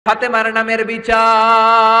ফাতেমার নামের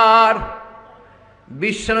বিচার।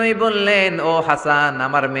 বিশ্বনবী বললেন, ও হাসান,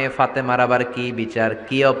 আমার মেয়ে ফাতেমার আবার কি বিচার,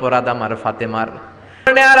 কি অপরাধ আমার ফাতেমার?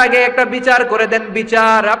 নেয়ার আগে একটা বিচার করে দেন।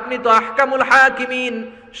 বিচার, আপনি তো আহকামুল হাকিমিন,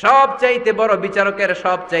 সবচাইতে বড় বিচারকের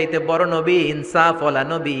সবচাইতে বড় নবী, ইনসাফওয়ালা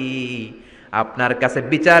নবী। আপনার কাছে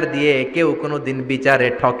বিচার দিয়ে কেউ কোনোদিন বিচারে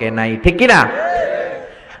ঠকে নাই, ঠিক কি না?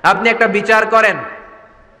 আপনি একটা বিচার করেন।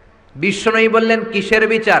 বিশ্বনবী বললেন, কিসের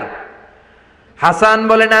বিচার? হাসান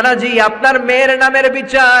বলে, নানাজি, আপনার মেয়ের নামের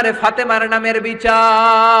বিচার, ফাতেমার নামের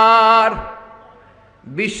বিচার।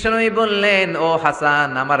 বিশ্বনবী বললেন, ও হাসান,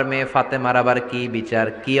 আমার মেয়ে ফাতেমার আবার কি বিচার,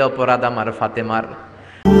 কি অপরাধ আমার ফাতেমার?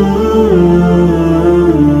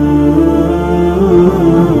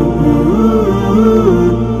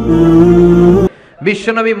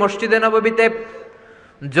 বিশ্বনবী মসজিদে নববীতে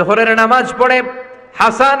জোহরের নামাজ পড়ে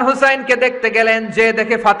হাসান হুসাইনকে দেখতে গেলেন। যে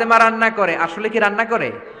দেখে ফাতেমা রান্না করে। আসলে কি রান্না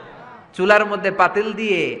করে? চুলার মধ্যে পাতিল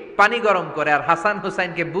দিয়ে পানি গরম করে আর হাসান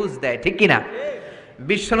হুসাইনকে বুঝ দেয়, ঠিক কিনা?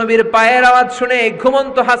 বিশ্বনবীর পায়ের আওয়াজ শুনে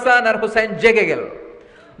ঘুমন্ত হাসান আর হুসাইন জেগে গেল।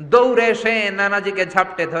 দৌড়ে এসে নানাজিকে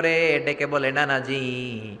ঝাপটে ধরে ডেকে বলে, নানাজি,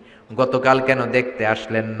 গতকাল কেন দেখতে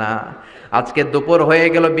আসলেন না? আজকে দুপুর হয়ে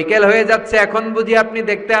গেল, বিকেল হয়ে যাচ্ছে, এখন বুঝি আপনি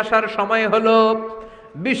দেখতে আসার সময় হলো?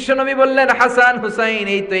 বিশ্বনবী বললেন, হাসান হুসাইন,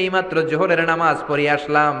 এই তো এইমাত্র জোহরের নামাজ পড়ে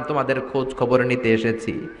আসলাম, তোমাদের খোঁজ খবর নিতে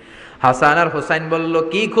এসেছি। হাসান আর হুসাইন বলল,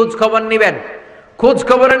 কি খোঁজ খবর নিবেন? খোঁজ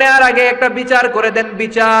খবর নেওয়ার আগে একটা বিচার করে দেন।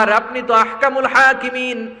 বিচার, আপনি তো আহকামুল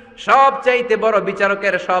হাকিমিন, সবচাইতে বড়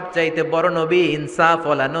বিচারকের সবচাইতে বড় নবী,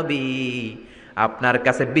 ইনসাফওয়ালা নবী। আপনার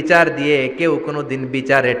কাছে বিচার দিয়ে কেউ কোনোদিন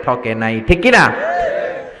বিচারে ঠকে নাই, ঠিক কি না?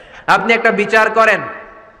 আপনি একটা বিচার করেন।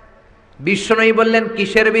 বিশ্বনবী বললেন,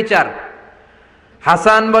 কিসের বিচার?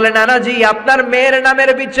 হাসান বলে, নানাজি, আপনার মেয়ের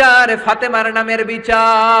নামের বিচার, ফাতেমার নামের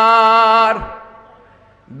বিচার।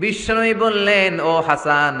 বিশ্বনবী বললেন, ও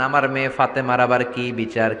হাসান, আমার মেয়ে ফাতেমার আবার কি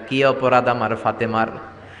বিচার, কি অপরাধ আমার ফাতেমার?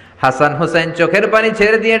 হাসান হুসাইন চোখের পানি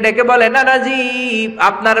ছেড়ে দিয়ে ডেকে বলে, নানাজি,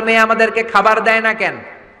 আপনার মেয়ে আমাদেরকে খাবার দেয় না কেন?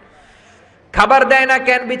 খাবার দেয় না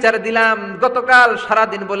কেন? বিচার দিলাম, গতকাল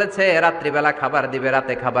সারাদিন বলেছে রাত্রিবেলা খাবার দিবে,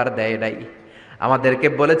 রাতে খাবার দেয় নাই। আমাদেরকে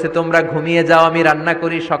বলেছে তোমরা ঘুমিয়ে যাও, আমি রান্না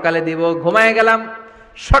করি, সকালে দিব। ঘুমায় গেলাম,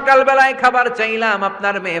 সকালবেলায় খাবার চাইলাম,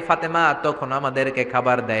 আপনার মেয়ে ফাতেমা তখন আমাদেরকে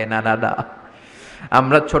খাবার দেয় না। দাদা,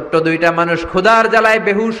 আমরা ছোট্ট দুইটা মানুষ ক্ষুধার জ্বালায়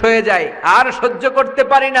বেহুশ হয়ে যাই, আর সহ্য করতে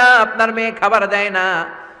পারি না, আপনার মেয়ে খাবার দেয় না।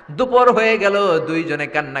 দুপুর হয়ে গেল, দুইজনে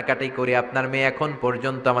কান্নাকাটি করি, আপনার মেয়ে এখন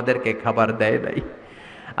পর্যন্ত আমাদেরকে খাবার দেয় নাই।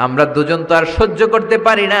 আমরা দুজন তো আর সহ্য করতে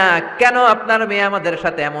পারি না, কেন আপনার মেয়ে আমাদের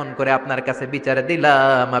সাথে এমন করে? আপনার কাছে বিচার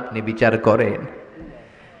দিলাম, আপনি বিচার করেন।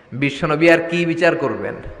 বিশ্বনবী আর কি বিচার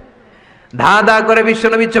করবেন? ধা ধা করে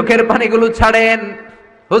বিশ্বনবী চোখের পানিগুলো ছাড়েন,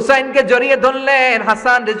 হুসাইনকে জড়িয়ে ধরলেন,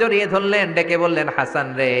 হাসান রে জড়িয়ে ধরলেন, ডেকে বললেন, হাসান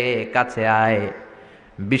রে, কাছে আয়।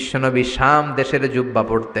 বিশ্বনবী শাম দেশের জুব্বা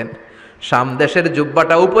পড়তেন, শাম দেশের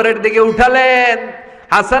জুব্বাটা উপরের দিকে উঠালেন,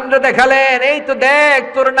 হাসান রে দেখালেন, এই তো দেখ,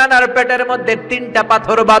 তোর নানার পেটের মধ্যে 3টা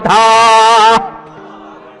পাথর বাঁধা।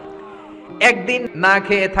 একদিন না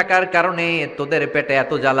খেয়ে থাকার কারণে তোদের পেটে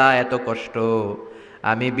এত জ্বালা, এত কষ্ট।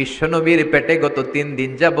 আমি বিশ্বনবীর পেটে গত 3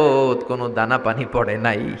 দিন যাবত কোনো দানা পানি পড়ে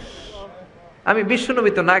নাই। আমি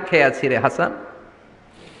বিশ্বনবী তো না খেয়ে আছি রে হাসান,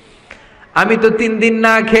 আমি তো 3 দিন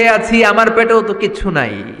না খেয়ে আছি, আমার পেটেও তো কিছু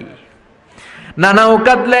নাই। নানাও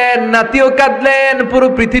কাঁদলেন, নাতিও কাঁদলেন, পুরো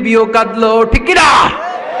পৃথিবীও কাঁদলো, ঠিক কি না?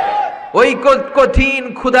 ওই কঠিন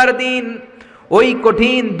ক্ষুধার দিন, ওই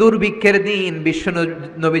কঠিন দুর্ভিক্ষের দিন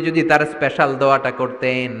বিশ্বনবী যদি তার স্পেশাল দোয়াটা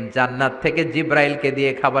করতেন, জান্নাত থেকে জিব্রাইলকে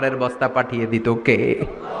দিয়ে খাবারের বস্তা পাঠিয়ে দিত কে?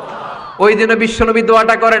 ওই দিন বিশ্বনবী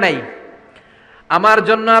দোয়াটা করে নাই। আমার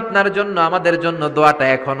জন্য, আপনার জন্য, আমাদের জন্য দোয়াটা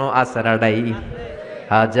এখনো আসরাডাই।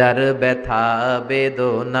 হাজার ব্যথা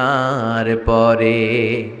বেদনার পরে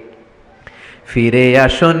ফিরে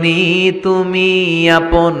আসনি তুমি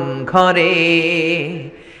আপন ঘরে,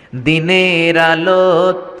 দিনের আলো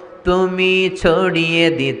তুমি ছড়িয়ে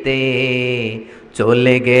দিতে,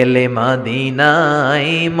 চলে গেলে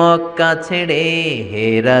মদিনায় মক্কা ছেড়ে, হে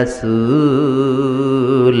রাসূল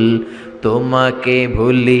তোমাকে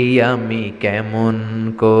ভুলি আমি কেমন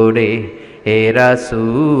করে, হে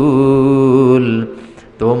রাসূল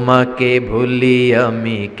তোমাকে ভুলি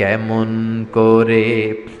আমি কেমন করে।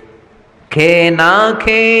 খেয়ে না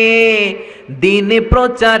খেয়ে দিন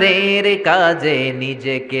প্রচারের কাজে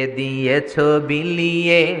নিজেকে দিয়েছ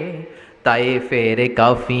বিলিয়ে, তায়েফের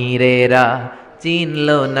কাফিরেরা চিনল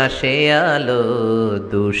না সে আলো,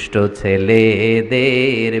 দুষ্ট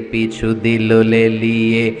ছেলেদের পিছু দিল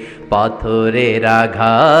লেলিয়ে, পাথরের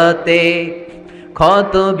আঘাতে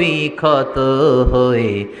ক্ষত বিক্ষত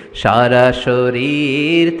হয়ে সারা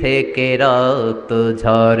শরীর থেকে রক্ত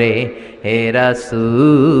ঝরে। হে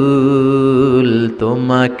রাসূল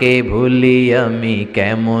তোমাকে ভুলি আমি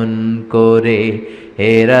কেমন করে,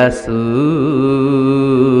 হে রাসূল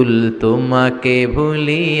তোমাকে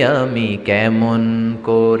ভুলি আমি কেমন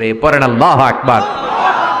করে। পড়েন আল্লাহু আকবার।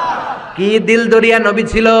 কি দিল দরিয়া নবী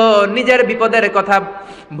ছিল, নিজের বিপদের কথা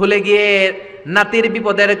ভুলে গিয়ে, নাতির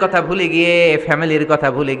বিপদের কথা ভুলে গিয়ে, ফ্যামিলির কথা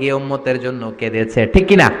ভুলে গিয়ে উম্মতের জন্য কেঁদেছে, ঠিক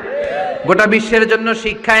কিনা? গোটা বিশ্বের জন্য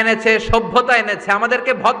শিক্ষা এনেছে, সভ্যতা এনেছে,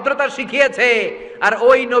 আমাদেরকে ভদ্রতা শিখিয়েছে। আর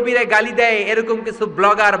ওই নবীরে গালি দেয় এরকম কিছু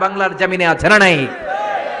ব্লগার বাংলার জমিনে আছে না নাই?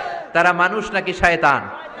 তারা মানুষ নাকি শয়তান?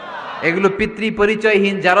 এগুলো পিতৃ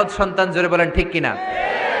পরিচয়হীন জারদ সন্তান, জোরে বলেন ঠিক কিনা?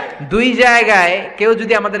 দুই জায়গায় কেউ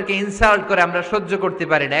যদি আমাদেরকে ইনসাল্ট করে আমরা সহ্য করতে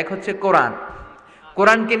পারি না। এক হচ্ছে কোরআন,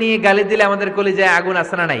 কোরআনকে নিয়ে গালি দিলে আমাদের কলিজায় আগুন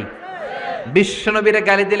আছে না নাই? বিশ্বনবীরে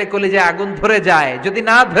গালি দিলে কলিজায় আগুন ধরে যায়, যদি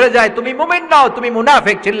না ধরে যায় তুমি মুমিন নাও, তুমি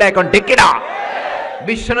মুনাফিক। চিল্লা এখন ঠিক কিনা?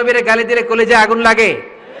 বিশ্বনবীরে গালি দিলে কলিজায় আগুন লাগে,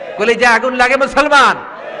 কলিজায় আগুন লাগে মুসলমান?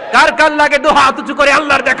 কার কার লাগে? দু হাত উঁচু করে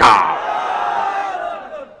আল্লাহর দেখা।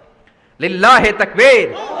 লিল্লাহি তাকবীর,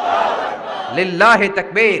 লিল্লাহি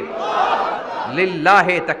তাকবীর,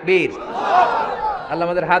 লিল্লাহি তাকবীর। আল্লাহ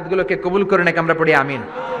আমাদের হাতগুলোকে কবুল করে নাকি আমরা পড়ি আমিন।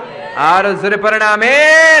 আর জোরে পড়েন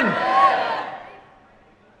আমিন।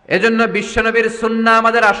 এজন্য বিশ্বনবীর সুন্নাহ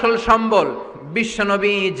আমাদের আসল সম্বল।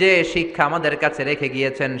 বিশ্বনবী যে শিক্ষা আমাদের কাছে রেখে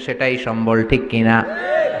গিয়েছেন সেটাই সম্বল, ঠিক কিনা?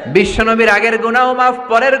 বিশ্বনবীর আগের গুনাহ মাফ,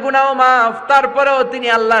 পরের গুনাহ মাফ, তারপরেও তিনি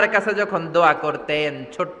আল্লাহর কাছে যখন দোয়া করতেন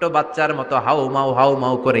ছোট্ট বাচ্চার মতো হাউ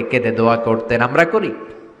মাউ করে কেঁদে দোয়া করতেন। আমরা করি?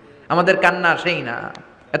 আমাদের কান্না সেই না?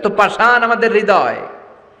 এত পাষাণ আমাদের হৃদয়,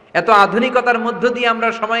 এত আধুনিকতার মধ্য দিয়ে আমরা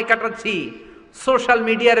সময় কাটাচ্ছি। সোশ্যাল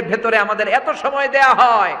মিডিয়ার ভেতরে আমাদের এত সময় দেয়া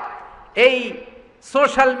হয়। এই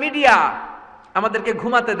সোশ্যাল মিডিয়া আমাদেরকে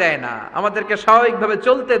ঘুমাতে দেয় না, আমাদেরকে স্বাভাবিকভাবে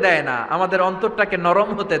চলতে দেয় না, আমাদের অন্তরটাকে নরম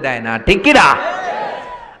হতে দেয় না, ঠিক কি না?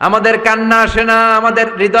 আমাদের কান্না আসে না, আমাদের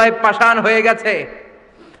হৃদয় পাষাণ হয়ে গেছে,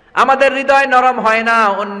 আমাদের হৃদয় নরম হয় না।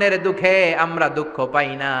 অন্যের দুঃখে আমরা দুঃখ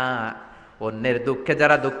পাই না, অন্যের দুঃখে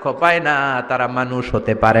যারা দুঃখ পায় না তারা মানুষ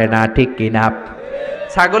হতে পারে না, ঠিক কি না?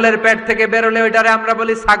 ছাগলের পেট থেকে বেরোলে ওইটারে আমরা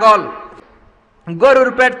বলি ছাগল, গরুর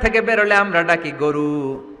পেট থেকে বেরোলে আমরা ডাকি গরু,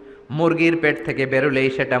 মুরগির পেট থেকে বেরোলেই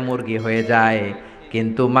সেটা মুরগি হয়ে যায়।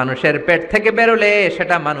 কিন্তু মানুষের পেট থেকে বেরোলে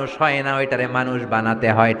সেটা মানুষ হয় না, ওইটারে মানুষ বানাতে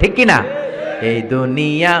হয়, ঠিক কি না? এই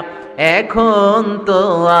দুনিয়া এখন তো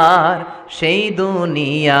আর সেই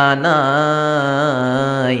দুনিয়া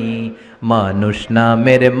নাই, মানুষ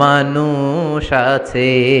নামের মানুষ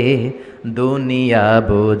আছে দুনিয়া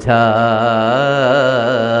বোঝাই,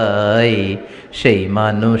 সেই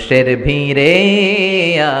মানুষের ভিড়ে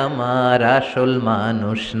আমার আসল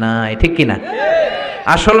মানুষ নাই, ঠিক কিনা?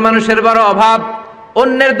 আসল মানুষের বড় অভাব।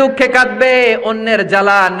 অন্যের দুঃখে কাঁদবে, অন্যের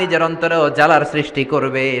জ্বালা নিজের অন্তরেও জ্বালার সৃষ্টি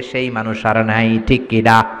করবে, সেই মানুষ আর নাই, ঠিক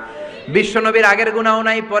কিনা? বিশ্বনবীর আগের গুনাহ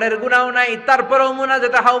নাই, পরের গুনাহ নাই, তারপরেও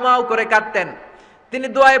মুনাজাতে হাউমাউ করে কাঁদতেন। তিনি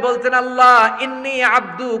দোয়ায় বলতেন, আল্লাহ ইন্নী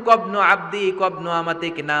আব্দু কবনু আব্দি কবনু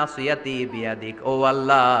আমাতিক নাসিয়াতি বিয়াদিক। ও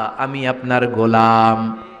আল্লাহ আমি আপনার গোলাম,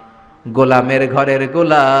 গোলামের ঘরের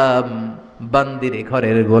গোলাম, বান্দির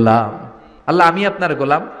ঘরের গোলাম। আল্লাহ আমি আপনার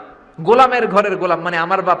গোলাম, গোলামের ঘরের গোলাম, মানে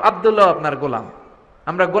আমার বাপ আব্দুল্লাহ আপনার গোলাম,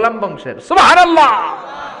 আমরা গোলাম বংশের। সুবহানাল্লাহ।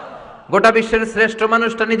 গোটা বিশ্বের শ্রেষ্ঠ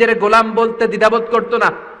মানুষটা নিজের গোলাম বলতে দ্বিধাবোধ করতো না,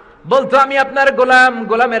 বলতো আমি আপনার গোলাম,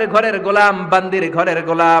 গোলামের ঘরের গোলাম, বান্দির ঘরের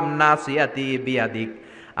গোলাম, নাসিয়াতি বিয়াদিক,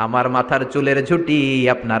 আমার মাথার চুলের ঝুঁটি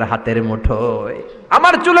আপনার হাতের মুঠোয়,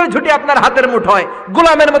 আমার চুলের ঝুঁটি আপনার হাতের মুঠোয়,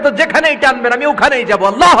 গোলামের মতো যেখানেই টানবেন আমি ওখানেই যাব।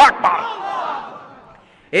 আল্লাহু আকবার।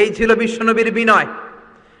 এই ছিল বিশ্বনবীর বিনয়।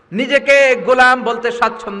 নিজেকে গোলাম বলতে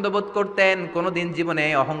স্বাচ্ছন্দ্য বোধ করতেন, কোনোদিন জীবনে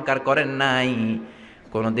অহংকার করেন নাই।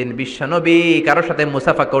 কোনোদিন বিশ্বনবী কারোর সাথে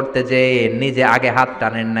মুসাফা করতে যে নিজে আগে হাত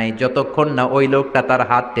টানেন নাই, যতক্ষণ না ওই লোকটা তার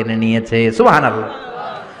হাত টেনে নিয়েছে। সুবহানাল্লাহ।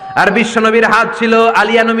 আর বিশ্বনবীর হাত ছিল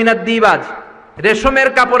আলিয়ানু মিনাদ দিবাজ, রেশমের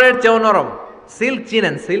কাপড়ের চেয়েও নরম। সিল্ক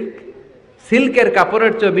চিনেন? সিল্ক, সিল্কের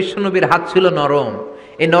কাপড়ের চেয়ে বিশ্বনবীর হাত ছিল নরম।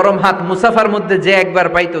 এই নরম হাত মুসাফার মধ্যে যে একবার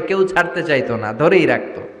পাইতো কেউ ছাড়তে চাইতো না, ধরেই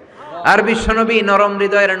রাখতো। আর বিশ্বনবী নরম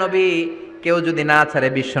হৃদয়ের নবী, কেউ যদি না ছাড়ে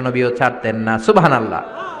বিশ্বনবীও ছাড়তেন না। সুবহানাল্লাহ।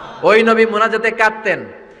 ওই নবী মুনাজাতে কাঁদতেন।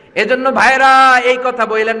 এজন্য ভাইরা এই কথা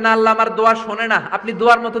বললেন না আল্লাহ আমার দোয়া শোনে না, আপনি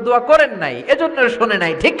দোয়ার মতো দোয়া করেন নাই, এজন্য শোনে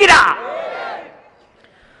নাই, ঠিক কি না?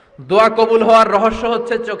 দোয়া কবুল হওয়ার রহস্য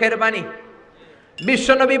হচ্ছে চোখের পানি।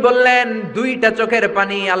 বিশ্বনবী বললেন দুইটা চোখের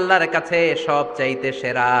পানি আল্লাহর কাছে সব চাইতে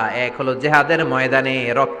সেরা। এক হলো জিহাদের ময়দানে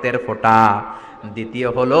রক্তের ফোঁটা, দ্বিতীয়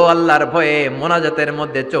হলো আল্লাহর ভয়ে মোনাজাতের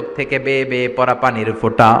মধ্যে চোখ থেকে বেয়ে বেয়ে পড়া পানির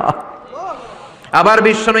ফোঁটা। আবার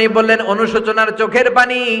বিশ্বনবী বললেন অনুশোচনার চোখের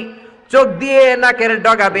পানি চোখ দিয়ে নাকের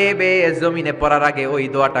ডগা বেয়ে বেয়ে জমিনে পড়ার আগে ওই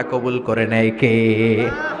দোয়াটা কবুল করে নেয় কে?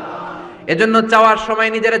 এজন্য চাওয়ার সময়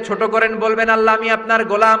নিজেরে ছোট করেন, বলবেন আল্লাহ আমি আপনার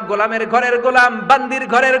গোলাম, গোলামের ঘরের গোলাম, বান্দির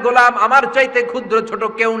ঘরের গোলাম, আমার চাইতে ক্ষুদ্র ছোট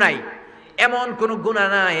কেউ নাই, এমন কোন গুনাহ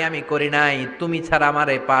নাই আমি করি নাই, তুমি ছাড়া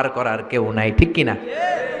আমারে পার করার কেউ নাই, ঠিক কিনা?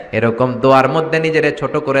 এরকম দোয়ার মধ্যে নিজেরে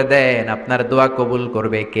ছোট করে দেন, আপনার দোয়া কবুল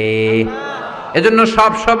করবে কে? এজন্য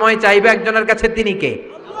সব সময় চাইবে একজনের কাছে, তিনি কে?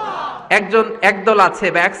 একদল আছে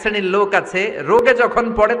বা এক শ্রেণীর লোক আছে, রোগে যখন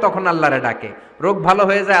পড়ে তখন আল্লাহরে ডাকে, রোগ ভালো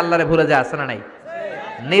হয়ে যায় আল্লাহরে ভুলে যায়, আছে না নাই?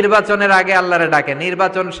 নির্বাচনের আগে আল্লাহরে ডাকে,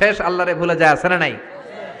 নির্বাচন শেষ আল্লাহরে ভুলে যায়, আছে না নাই?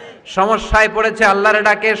 সমস্যায় পড়েছে আল্লাহরে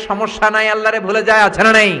ডাকে, সমস্যা নাই আল্লাহরে ভুলে যায়, আছে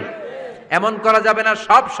না নাই? এমন করা যাবে না,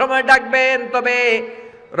 সব সময় ডাকবেন। তবে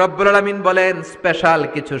রব্বুল আলামিন বলেন স্পেশাল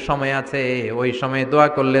কিছু সময় আছে, ওই সময় দোয়া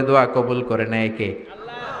করলে দোয়া কবুল করে নেয় কে?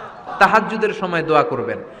 তাহাজ্জুদের সময় দোয়া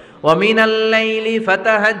করবেন। وَمِنَ اللَّيْلِ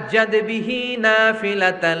فَتَهَجَّدْ بِهِ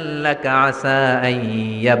نَافِلَةً لَكَ عَسَىٰ أَن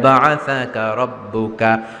يَبْعَثَكَ رَبُّكَ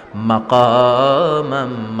مَقَامًا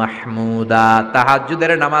مَحْمُودًا।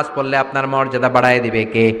 তাহাজ্জুদের নামাজ পড়লে আপনার মর্যাদা বাড়ায় দিবে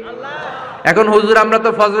কে? এখন হুজুর আমরা তো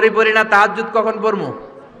ফজরই পড়ি না, তাহাজ্জুদ কখন পড়মু?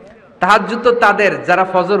 তাহাজ্জুদ তো তাদের যারা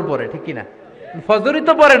ফজর পড়ে, ঠিক কি না? ফজরই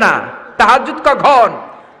তো পড়ে না, তাহাজ্জুদ কখন?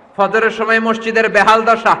 ফজরের সময় মসজিদের বেহাল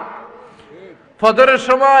দশা। ফজরের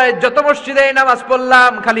সময় যত মসজিদে নামাজ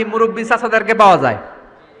পড়লাম খালি মুরব্বী চাচাদেরকে পাওয়া যায়,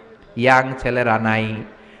 ইয়াং ছেলেরা নাই।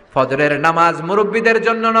 ফজরের নামাজ মুরব্বীদের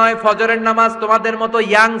জন্য নয়, ফজরের নামাজ তোমাদের মতো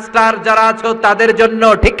ইয়াংস্টার যারা আছো তাদের জন্য,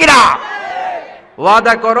 ঠিক কি না?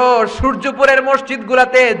 ওয়াদা করো সূর্যপুরের মসজিদ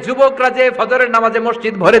গুলাতে যুবকরা যে ফজরের নামাজে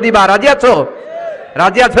মসজিদ ভরে দিবা, রাজি আছো?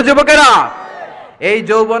 রাজি আছো যুবকেরা? এই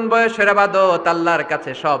যৌবন বয়সের ইবাদত আল্লাহর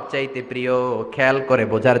কাছে সবচাইতে প্রিয়, খেয়াল করে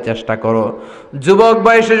বোঝার চেষ্টা করো। যুবক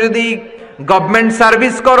বয়সে যদি গভর্নমেন্ট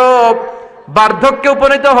সার্ভিস করো, বার্ধক্যে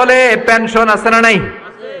উপনীত হলে পেনশন আছে না নাই?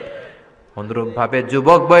 অনুরূপ ভাবে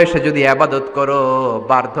যুবক বয়সে যদি ইবাদত করো,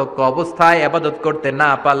 বার্ধক্য অবস্থায় ইবাদত করতে না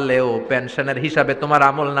পারলেও পেনশনের হিসাবে তোমার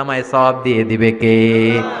আমলনামায় সওয়াব দিয়ে দিবে কে?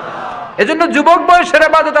 এজন্য যুবক বয়সের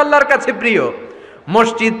ইবাদত আল্লাহর কাছে প্রিয়।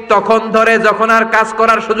 মসজিদ তখন ধরে যখন আর কাজ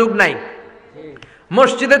করার সুযোগ নাই,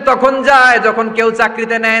 মসজিদে তখন যায় যখন কেউ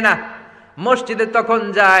চাকরিতে নেয় না, মসজিদে তখন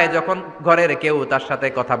যায় যখন ঘরের কেউ তার সাথে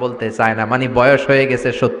কথা বলতে চায় না, মানে বয়স হয়ে গেছে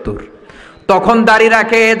 70, তখন দাড়ি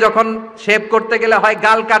রাখে, যখন শেভ করতে গেলে হয়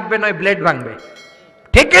গাল কাটবে নয় ব্লেড ভাঙবে,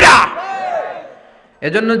 ঠিক কিনা?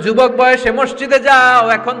 এজন্য যুবক বয়সে মসজিদে যাও,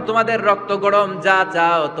 এখন তোমাদের রক্ত গরম, যা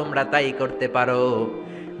চাও তোমরা তাই করতে পারো।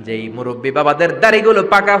 যেই মুরব্বী বাবাদের দাড়িগুলো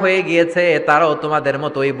পাকা হয়ে গিয়েছে তারাও তোমাদের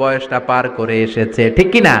মতো ওই বয়সটা পার করে এসেছে, ঠিক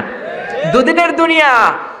কিনা? দুদিনের দুনিয়া,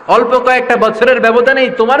 অল্প কয়েকটা বছরের ব্যবধানেই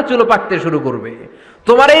তোমার চুল পাকতে শুরু করবে,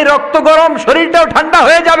 তোমার এই রক্ত গরম শরীরটাও ঠান্ডা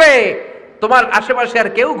হয়ে যাবে, তোমার আশেপাশে আর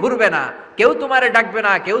কেউ ঘুরবে না, কেউ তোমারে ডাকবে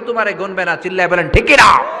না, কেউ তোমারে গুনবে না, চিল্লায় বলেন ঠিক কিনা?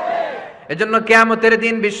 এজন্য কিয়ামতের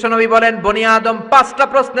দিন বিশ্বনবী বলেন বনি আদম 5টা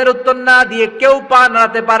প্রশ্নের উত্তর না দিয়ে কেউ পা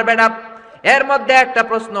নাড়াতে পারবে না। এর মধ্যে একটা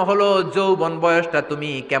প্রশ্ন হলো যৌবন বয়সটা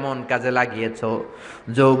তুমি কেমন কাজে লাগিয়েছো?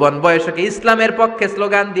 যৌবন বয়সে কি ইসলামের পক্ষে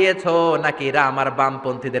স্লোগান দিয়েছো নাকি রাম আর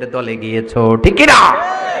বামপন্থীদের দলে গিয়েছো, ঠিক কি না?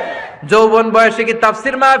 যৌবন বয়সে কি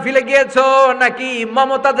তাফসির মাহফিলে গিয়েছো নাকি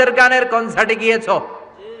মমতাজের গানের কনসার্টে গিয়েছো?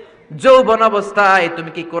 যৌবন অবস্থায়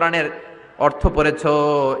তুমি কি কোরআনের অর্থ পড়েছো,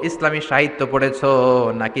 ইসলামী সাহিত্য পড়েছো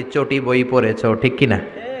নাকি চটি বই পড়েছো, ঠিক কি না?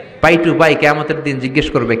 পাই টু পাই কিয়ামতের দিন জিজ্ঞেস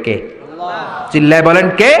করবে কে? আল্লাহ। চিল্লায় বলেন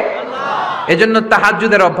কে? এজন্য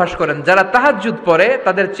তাহাজ্জুদের অভ্যাস করেন। যারা তাহাজ্জুদ পড়ে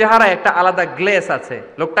তাদের চেহারায় একটা আলাদা গ্লেস আছে,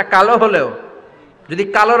 লোকটা কালো হলেও যদি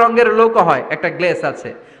কালো রঙের লোক হয় একটা গ্লেস আছে।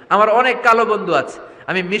 আমার অনেক কালো বন্ধু আছে,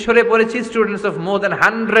 আমি মিশরে পড়েছি, students of more than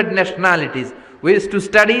 100 nationalities, we use to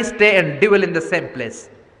study, stay and dual in the same place.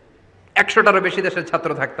 100টারও বেশি দেশের ছাত্র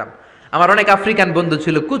থাকতাম। আমার অনেক আফ্রিকান বন্ধু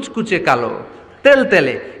ছিল, কুচকুচে কালো,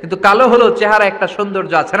 তেলতেলে, কিন্তু কালো হলো চেহারা একটা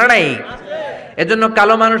সৌন্দর্য আছে না নাই? এজন্য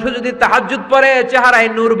কালো মানুষও যদি তাহাজ্জুদ পড়ে চেহারায়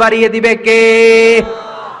নূর বাড়িয়ে দিবে কে?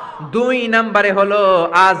 2 নম্বরে হলো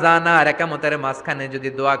আযান আর ইকামতের মাঝখানে যদি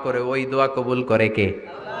দোয়া করে ওই দোয়া কবুল করে কে?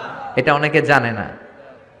 এটা অনেকে জানে না।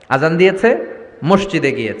 আযান দিয়েছে,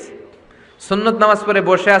 মসজিদে গিয়েছে, সুন্নত নামাজ পড়ে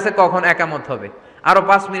বসে আছে, কখন ইকামত হবে, আরো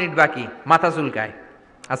 5 মিনিট বাকি, মাথা চুলকায়,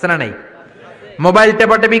 আছে না নাই? মোবাইল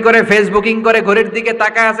টেপাটেপি করে, ফেসবুকিং করে, ঘড়ির দিকে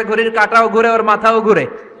তাকায় আছে, ঘড়ির কাঁটাও ঘুরে, ওর মাথাও ঘুরে,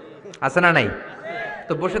 আছে না নাই?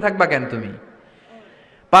 তো বসে থাকবা কেন তুমি?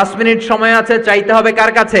 5 মিনিট সময় আছে, চাইতে হবে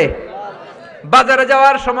কার কাছে? বাজারে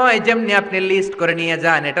যাওয়ার সময় যেমনি আপনি লিস্ট করে নিয়ে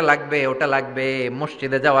যান, এটা লাগবে ওটা লাগবে,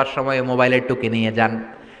 মসজিদে যাওয়ার সময় মোবাইলের টুকি নিয়ে যান,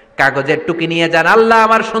 কাগজের টুকি নিয়ে যান। আল্লাহ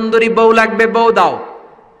আমার সুন্দরী বউ লাগবে, বউ দাও,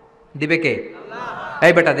 দিবে কে?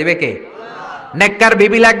 এই বেটা, দিবে কে? নেককার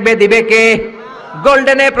বিবি লাগবে, দিবে কে?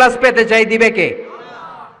 গোল্ডেন এ প্লাস পেতে চাই, দিবে কে?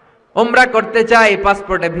 উমরা করতে চাই,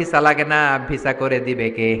 পাসপোর্টে ভিসা লাগে না, ভিসা করে দিবে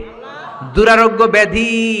কে? দুরারোগ্য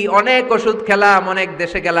ব্যাধি, অনেক ওষুধ খেলাম, অনেক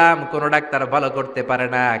দেশে গেলাম, কোন ডাক্তার ভালো করতে পারে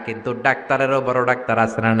না, কিন্তু ডাক্তারেরও বড় ডাক্তার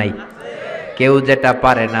আছে না নাই? কেউ যেটা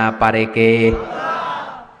পারে না পারে কে?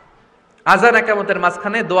 আযান ইকামতের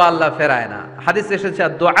মাঝখানে দোয়া আল্লাহ ফেরায় না। হাদিসে এসেছে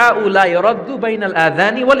দুআউ লা ইরাদ্দু বাইনাল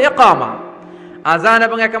আযানি ওয়াল ইকামা, আযান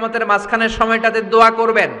এবং ইকামতের মাঝখানের সময়টাতে দোয়া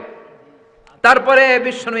করবেন। তারপরে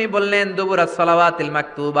বিশ্বনবী বললেন দুবুরাস সালাওয়াতিল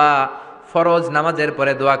মাকতুবা, ফরজ নামাজের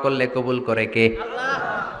পরে দোয়া করলে কবুল করে কে? আল্লাহ।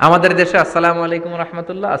 আমাদের দেশে আসসালামু আলাইকুম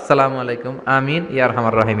রাহমাতুল্লাহ, আসসালামু আলাইকুম, আমিন ইয়া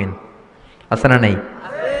আরহামার রাহিমিন আছে না নাই?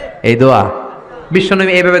 এই দোয়া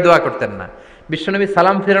বিশ্বনবী এইভাবে দোয়া করতেন না। বিশ্বনবী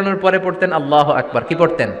সালাম ফেরানোর পরে পড়তেন আল্লাহু আকবার। কি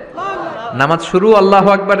পড়তেন? নামাজ শুরু আল্লাহু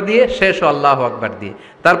আকবার দিয়ে, শেষও আল্লাহু আকবার দিয়ে।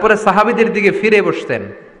 তারপরে সাহাবীদের দিকে ফিরে বসতেন।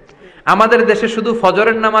 আমাদের দেশে শুধু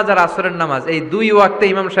ফজরের নামাজ আর আসরের নামাজ, এই দুই ওয়াক্তে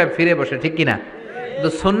ইমাম সাহেব ফিরে বসে, ঠিক কিনা? কিন্তু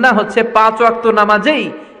সুন্নাহ হচ্ছে 5 ওয়াক্ত নামাজেই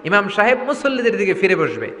ইমাম সাহেব মুসল্লিদের দিকে ফিরে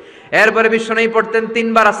বসবে। এরপরে বিশ্বনবী পড়তেন 3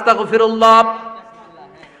 বার আস্তাগফিরুল্লাহ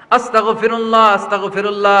আস্তাগফিরুল্লাহ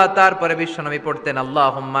আস্তাগফিরুল্লাহ। তারপরে বিশ্বনবী পড়তেন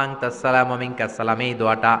আল্লাহুম্মা আনতাস সালাম ওয়া মিনকাস সালাম, এই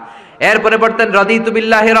দোয়াটা। এরপরে পড়তেন রাদিতু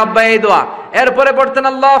বিল্লাহি রাব্বা, এই দোয়া। এরপরে পড়তেন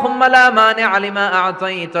আল্লাহুম্মা লা মানিআ লিমা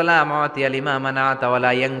আ'তাইতা ওয়া লা মু'তিয়া লিমা মানা'তা ওয়া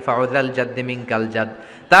লা ইয়ানফা'ু যাল জাদ্দি মিনকাল জাদ।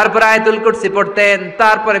 তারপরে আয়াতুল কুরসি পড়তেন।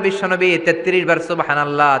 তারপরে বিশ্বনবী 33 বার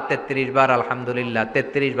সুবহানাল্লাহ, 33 বার আলহামদুলিল্লাহ,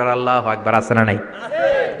 33 বার আল্লাহু আকবার। আছে না নাই?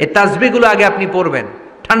 এই তাসবিহগুলো আগে আপনি পড়বেন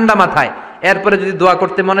ঠান্ডা মাথায়। এরপরে যদি দোয়া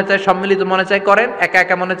করতে মনে চায়, সম্মিলিত মনে চায় করেন, একা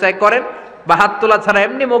একা মনে চায় করেন, বা হাত তোলা ছাড়া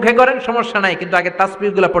এমনি মুখে করেন, সমস্যা নাই, কিন্তু আগে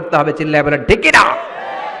তাসবিহগুলো পড়তে হবে। চিল্লায় বলেন ঠিক কি না?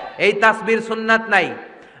 এই তাসবিহর সুন্নাত নাই।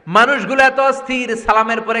 মানুষগুলো এত অস্থির,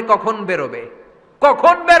 সালামের পরে কখন বেরোবে,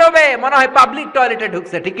 কখন বেরোবে, মনে হয় পাবলিক টয়লেটে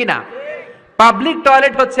ঢুকছে, ঠিক কি না? পাবলিক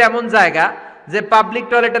টয়লেট হচ্ছে এমন জায়গা যে পাবলিক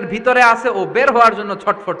টয়লেটের ভিতরে আছে ও বের হওয়ার জন্য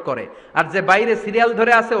ছটফট করে, আর যে বাইরে সিরিয়াল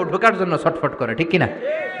ধরে আছে ও ঢোকার জন্য ছটফট করে, ঠিক কি না?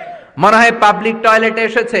 মনে হয় পাবলিক টয়লেটে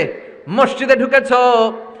এসেছে। মসজিদে ঢুকেছো,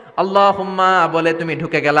 আল্লাহুম্মা বলে তুমি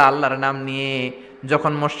ঢুকে গেলা আল্লাহর নাম নিয়ে।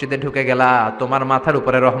 যখন মসজিদে ঢুকে গেলা, তোমার মাথার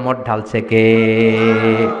উপরে রহমত ঢালছে কে?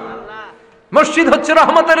 মসজিদ হচ্ছে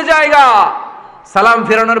রহমতের জায়গা। সালাম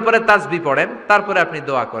ফেরানোর পরে তাসবিহ পড়েন, তারপরে আপনি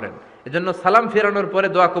দোয়া করেন। এজন্য সালাম ফেরানোর পরে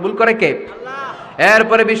দোয়া কবুল করে কে? আল্লাহ।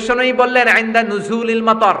 এরপরে বিশ্বনবী বললেন ইনদা নুজুলিল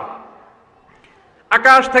মাতার,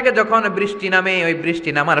 আকাশ থেকে যখন বৃষ্টি নামে, ওই বৃষ্টি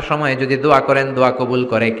নামার সময় যদি দোয়া করেন, দোয়া কবুল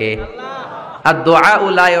করে কে? আল্লাহ। আর দুআউ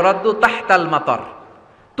লা ইরাদ্দু তাহতাল মাতার,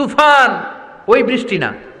 তুফান ওই বৃষ্টি না,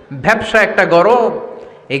 ভ্যাপসা একটা গরম,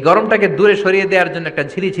 এই গরমটাকে দূরে সরিয়ে দেওয়ার জন্য একটা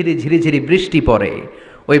ঝিরিঝিরি ঝিরিঝিরি বৃষ্টি পড়ে।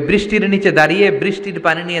 ওই বৃষ্টির নিচে দাঁড়িয়ে বৃষ্টির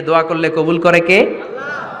পানি নিয়ে দোয়া করলে কবুল করে কে?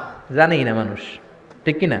 আল্লাহ। জানেই না মানুষ,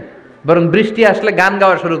 ঠিক কি না? বরং বৃষ্টি আসলে গান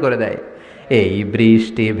গাওয়া শুরু করে দেয়। এই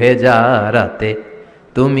বৃষ্টি ভেজা রাতে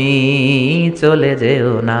তুমি চলে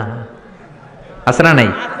যেও না, আছে না নাই?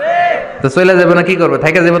 তো চলে যাবো না, কি করবো,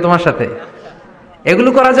 থেকে যাবো তোমার সাথে? এগুলো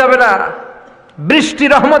করা যাবে না। বৃষ্টি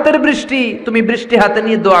রহমতের বৃষ্টি, তুমি বৃষ্টি হাতে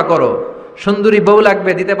নিয়ে দোয়া করো। সুন্দরী বউ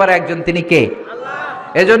লাগবে, দিতে পারে একজন, তিনি কে?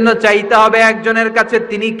 আল্লাহ। এজন্য চাইতে হবে একজনের কাছে,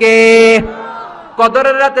 তিনি কে?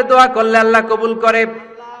 কদরের রাতে দোয়া করলে আল্লাহ কবুল করে।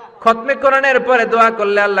 খতমে কোরআনের পরে দোয়া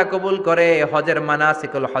করলে আল্লাহ কবুল করে। হজের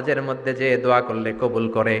মানাসিকুল হজের মধ্যে যে দোয়া করলে কবুল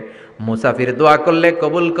করে। মুসাফির দোয়া করলে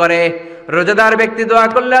কবুল করে। রোজাদার ব্যক্তি দোয়া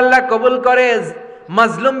করলে আল্লাহ কবুল করে।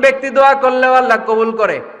 মাজলুম ব্যক্তি দোয়া করলেও আল্লাহ কবুল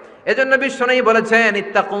করে। এজন্য বিশ্বনবী বলেছেন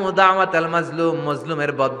ইত্তাকু দাওয়াতাল মাজলুম,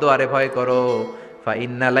 মাজলুমের বদদোয়ারে ভয় করো। ফা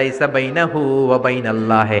ইন্না লাইসা বাইনাহু ওয়া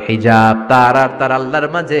বাইনাল্লাহি হিজাব, তার আর তার আল্লাহর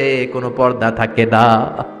মাঝে কোনো পর্দা থাকে না।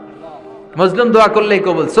 মাজলুম দোয়া করলেই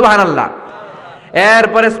কবুল, সুবহানাল্লাহ।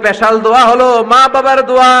 এরপরে স্পেশাল দোয়া হলো মা বাবার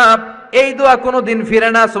দোয়া। এই দোয়া কোনোদিন ফিরে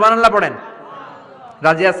না, সুবহানাল্লাহ পড়েন।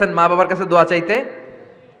 রাজি আছেন মা বাবার কাছে দোয়া চাইতে?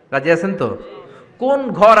 রাজি আছেন তো? কোন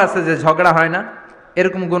ঘর আছে যে ঝগড়া হয় না?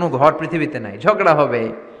 এরকম কোনো ঘর পৃথিবীতে নাই। ঝগড়া হবে,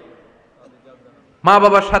 মা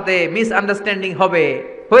বাবার সাথে মিস আন্ডারস্ট্যান্ডিং হবে,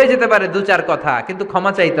 হয়ে যেতে পারে 2-4 কথা, কিন্তু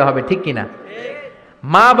ক্ষমা চাইতে হবে, ঠিক কিনা?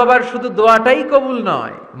 মা বাবার শুধু দোয়াটাই কবুল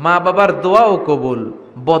নয়, মা বাবার দোয়াও কবুল,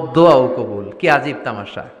 বদদোয়াও কবুল। কি আজীব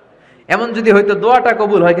তামাশা! এমন যদি হয়তো দোয়াটা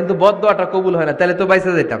কবুল হয় কিন্তু বদদোয়াটা কবুল হয় না, তাহলে তো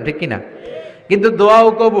বাইসা যেতাম, ঠিক কিনা? কিন্তু দোয়াও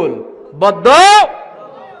কবুল, বদদোয়া।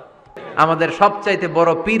 আমাদের সবচাইতে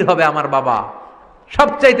বড় পীর হবে আমার বাবা,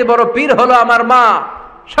 সবচাইতে বড় পীর হলো আমার মা।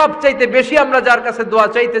 সবচাইতে বেশি আমরা যার কাছে দোয়া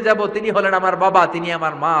চাইতে যাব তিনি হলেন আমার বাবা, তিনি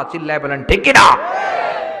আমার মা। চিল্লায় বলেন ঠিক কিনা?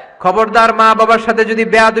 খবরদার মা বাবার সাথে যদি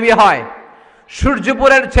বেয়াদবি হয়,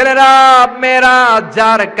 সূর্যপুরের ছেলেরা মেয়েরা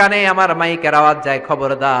যার কানে আমার মাইকের আওয়াজ যায়,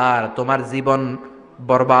 খবরদার, তোমার জীবন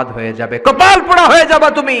বরবাদ হয়ে যাবে, কপাল পোড়া হয়ে যাবা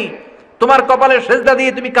তুমি। তোমার কপালের সেজদা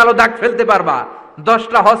দিয়ে তুমি কালো দাগ ফেলতে পারবা,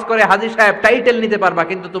 10টা হজ করে হাজী সাহেব টাইটেল নিতে পারবা,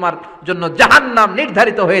 কিন্তু তোমার জন্য জাহান্নাম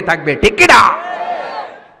নির্ধারিত হয়ে থাকবে, ঠিক কিনা?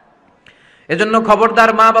 এজন্য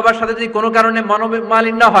খবরদার মা বাবার সাথে যদি কোনো কারণে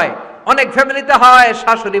মনোমালিন্য হয়, অনেক ফ্যামিলিতে হয়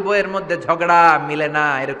শাশুড়ি বউয়ের মধ্যে ঝগড়া মিলে না,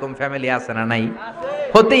 এরকম ফ্যামিলি আছে না নাই?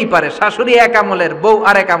 হতেই পারে, শাশুড়ি এক আমলের, বউ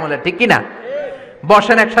আর এক আমলের, ঠিক কি না?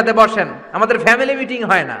 বসেন, একসাথে বসেন, আমাদের ফ্যামিলি মিটিং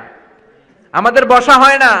হয় না, আমাদের বসা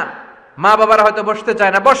হয় না, মা বাবারা হয়তো বসতে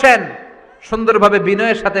চায় না, বসেন, সুন্দরভাবে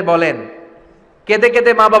বিনয়ের সাথে বলেন, কেঁদে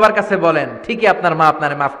কেঁদে মা বাবার কাছে বলেন, ঠিকই আপনার মা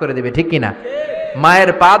আপনারে মাফ করে দিবে, ঠিক কি না?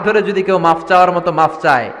 মায়ের পা ধরে যদি কেউ মাফ চাওয়ার মতো মাফ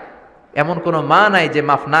চায়, এমন কোনো মা নাই যে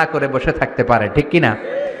মাফ না করে বসে থাকতে পারে, ঠিক কি না?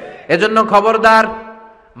 এজন্য খবরদার,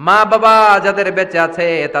 মা বাবা যাদের বেঁচে আছে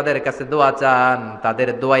তাদের কাছে দোয়া চান, তাদের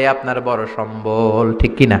দোয়াই আপনার বড় সম্বল,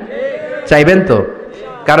 ঠিক কি না? চাইবেন তো?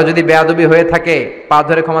 কারো যদি বেয়াদবি হয়ে থাকে পা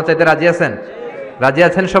ধরে ক্ষমা চাইতে রাজি আছেন? রাজি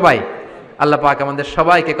আছেন সবাই? আল্লাহ পাক আমাদের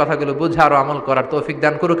সবাইকে কথাগুলো বুঝার ও আমল করার তৌফিক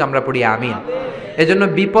দান করুক, আমরা পড়ি আমিন। এজন্য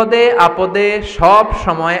বিপদে আপদে সব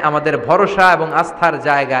সময় আমাদের ভরসা এবং আস্থার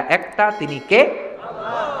জায়গা একটা, তিনি কে?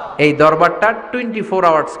 এই দরবারটা 24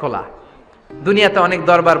 আওয়ার্স খোলা। দুনিয়াতে অনেক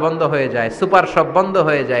দরবার বন্ধ হয়ে যায়, সুপার শপ বন্ধ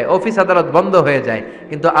হয়ে যায়, অফিস আদালত বন্ধ হয়ে যায়,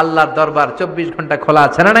 কিন্তু আল্লাহর দরবার 24 ঘন্টা খোলা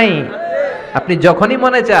আছে না নাই? আপনি যখনই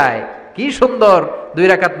মনে চায়, কি সুন্দর 2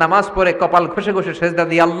 রাকাত নামাজ পড়ে কপাল ঘষে ঘষে সেজদা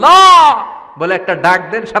দিয়ে আল্লাহ বলে একটা ডাক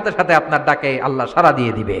দেন, সাথে সাথে আপনার ডাকে আল্লাহ সাড়া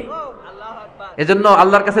দিয়ে দিবে। এজন্য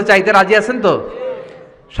আল্লাহর কাছে চাইতে রাজি আছেন তো?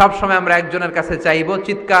 সব সময় আমরা একজনের কাছে চাইবো,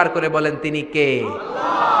 চিৎকার করে বলেন, তিনি কে?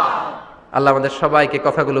 আল্লাহ আমাদের সবাইকে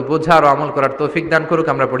কথাগুলো বোঝার ও আমল করার তৌফিক দান করুক,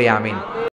 আমরা পড়ি আমিন।